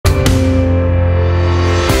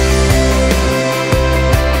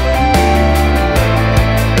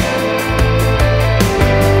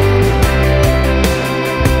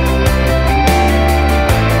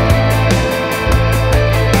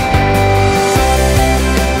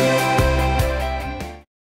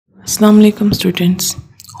Assalamu alaikum students.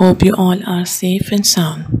 Hope you all are safe and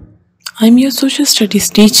sound. I'm your social studies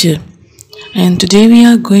teacher and today we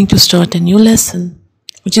are going to start a new lesson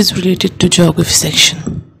which is related to geography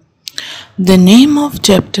section. The name of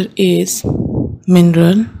chapter is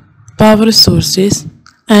Mineral, Power Resources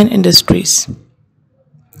and Industries.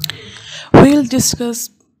 We'll discuss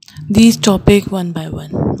these topics one by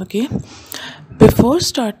one. Okay? Before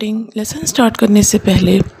starting, lesson start करने से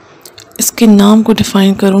पहले इसके नाम को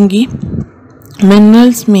define करूँगी.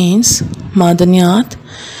 Minerals means मादनियात,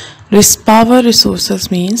 power resources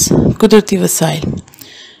means कुदरती वसाइल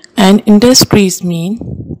and industries mean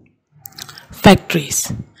factories.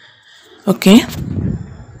 Okay.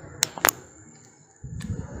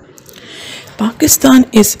 Pakistan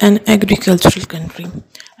is an agricultural country.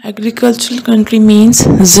 Agricultural country means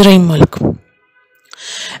ज़राई मुल्क.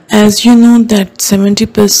 As you know that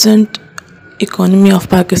 70% economy of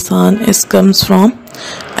Pakistan comes from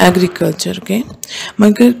agriculture. Okay,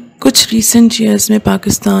 मगर कुछ recent years में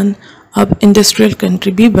पाकिस्तान अब industrial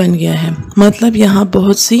country भी बन गया है. मतलब यहाँ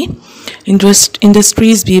बहुत सी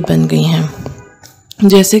इंडस्ट्रीज़ भी बन गई हैं.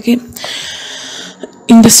 जैसे कि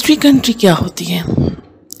इंडस्ट्री कंट्री क्या होती है?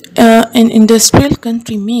 An industrial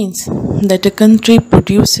country means that a country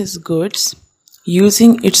produces goods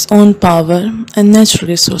using its own power and natural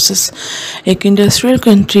resources. एक इंडस्ट्रियल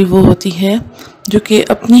कंट्री वो होती है जो कि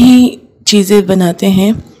अपनी ही चीज़ें बनाते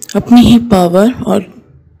हैं, अपनी ही पावर और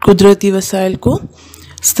कुदरती वसाइल को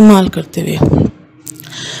इस्तेमाल करते हुए.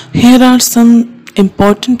 Here are some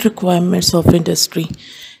important requirements of industry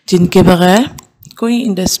जिनके बगैर कोई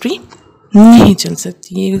इंडस्ट्री नहीं चल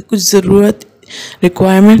सकती. ये कुछ ज़रूरत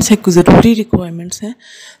रिक्वायरमेंट्स है, कुछ ज़रूरी रिक्वायरमेंट्स हैं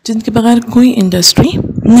जिनके बगैर कोई इंडस्ट्री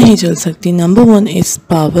नहीं चल सकती. Number 1 is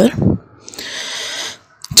power,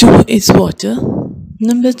 2 is water,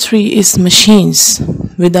 number 3 is machines.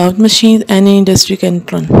 Without machine any industry can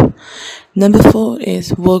run. Number 4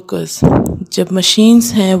 is workers. जब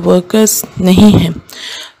मशीन्स हैं, वर्कर्स नहीं हैं,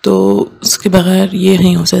 तो उसके बगैर ये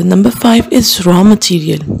नहीं हो सकता. Number 5 is raw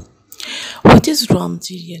material. What is raw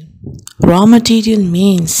material? Raw material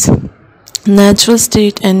means natural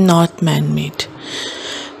state and not man made.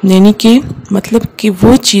 यानी कि मतलब कि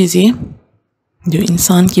वो चीज़ें जो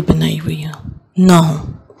इंसान की बनाई हुई हो ना हो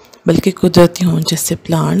बल्कि कुदरती हों, जैसे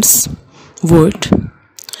प्लांट्स, वुड,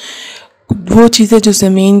 वो चीज़ें जो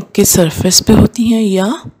ज़मीन के सरफेस पे होती हैं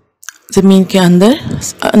या ज़मीन के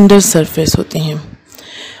अंदर सरफेस होती हैं.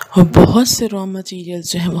 और बहुत से रॉ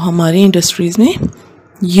मटीरियल्स जो हैं वो हमारी इंडस्ट्रीज़ में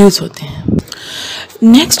यूज़ होते हैं.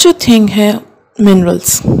 नेक्स्ट जो थिंग है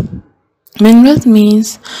minerals. Minerals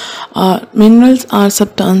are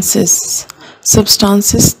substances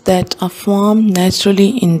that are formed naturally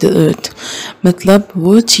in the earth. मतलब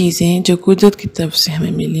वो चीज़ें जो कुदरत की तरफ से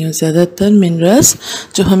हमें मिली हैं. ज़्यादातर मिनरल्स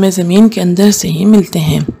जो हमें ज़मीन के अंदर से ही मिलते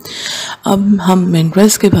हैं. अब हम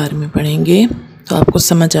मिनरल्स के बारे में पढ़ेंगे तो आपको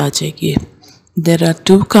समझ आ जाएगी. There are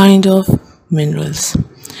 2 kind of minerals.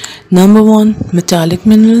 Number 1 metallic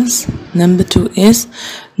minerals. Number 2 is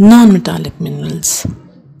non-metallic minerals.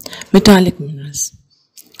 Metallic minerals.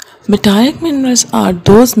 Metallic minerals are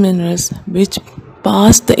those minerals which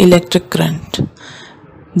pass the electric current.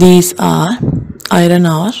 These are iron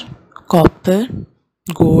ore, copper,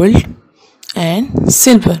 gold and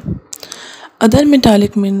silver. Other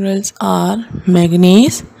metallic minerals are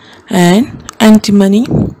manganese and antimony.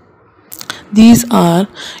 These are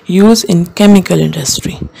used in chemical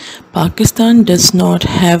industry. Pakistan does not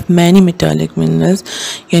have many metallic minerals.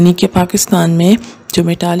 यानी कि पाकिस्तान में जो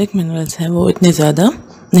metallic minerals हैं वो इतने ज़्यादा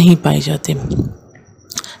नहीं पाए जाते.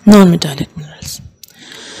 Non-metallic minerals.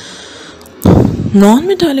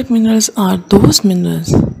 Non-metallic minerals are those minerals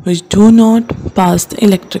which do not pass the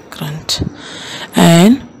electric current.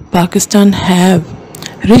 And Pakistan have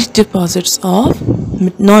rich deposits of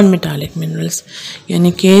non-metallic minerals.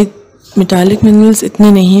 यानी कि मेटालिक मिनरल्स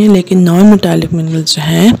इतने नहीं हैं, लेकिन नॉन मेटालिक मिनरल्स जो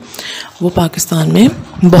हैं वो पाकिस्तान में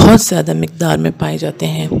बहुत ज़्यादा मिक़दार में पाए जाते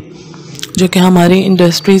हैं, जो कि हमारी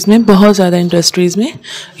इंडस्ट्रीज़ में बहुत ज़्यादा इंडस्ट्रीज़ में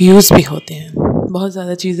यूज़ भी होते हैं. बहुत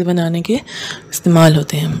ज़्यादा चीज़ें बनाने के इस्तेमाल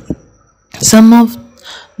होते हैं. सम of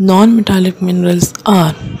non metallic minerals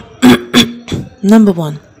are number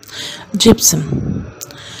 1 gypsum.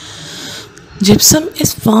 Gypsum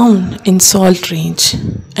is found in salt range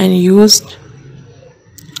and used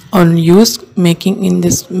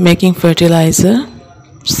making fertilizer,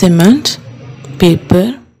 cement, paper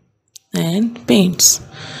and paints.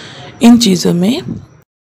 इन चीज़ों में.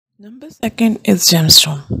 Number 2 is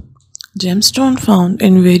gemstone. Gemstone found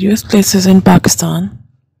in various places in Pakistan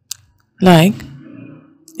like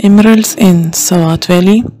emeralds in Swat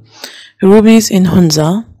Valley, rubies in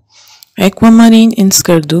Hunza aquamarine in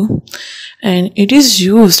Skardu, and it is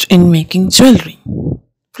used in making jewelry.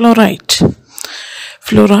 Fluorite.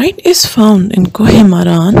 Fluorite is found in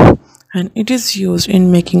Kohemaran and it is used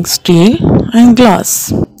in making steel and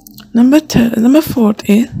glass. Number 4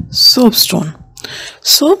 is soapstone.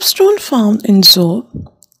 Soapstone found in Zob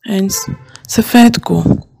and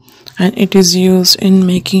Safedko, and it is used in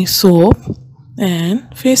making soap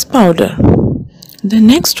and face powder. The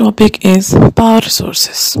next topic is power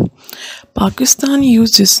sources. Pakistan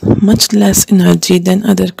uses much less energy than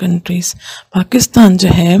other countries. Pakistan जो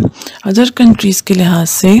है other countries के लिहाज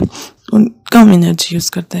से कम energy use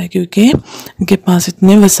करता है क्योंकि उनके पास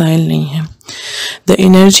इतने वसाइल नहीं हैं. The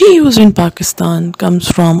energy used in Pakistan comes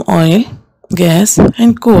from oil, gas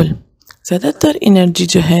and coal. ज़्यादातर एनर्जी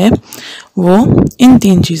जो है वो इन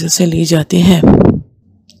 3 चीज़ों से ली जाती है.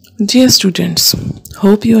 Dear students,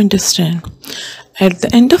 hope you understand. At the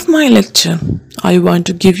end of my lecture, I want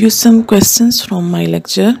to give you some questions from my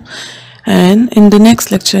lecture, and in the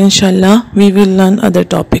next lecture, inshallah, we will learn other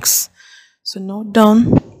topics. So note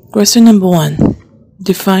down question number 1.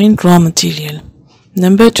 Define raw material.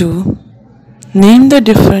 Number 2. Name the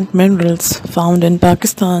different minerals found in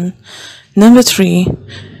Pakistan. Number 3.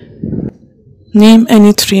 Name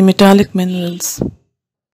any 3 metallic minerals.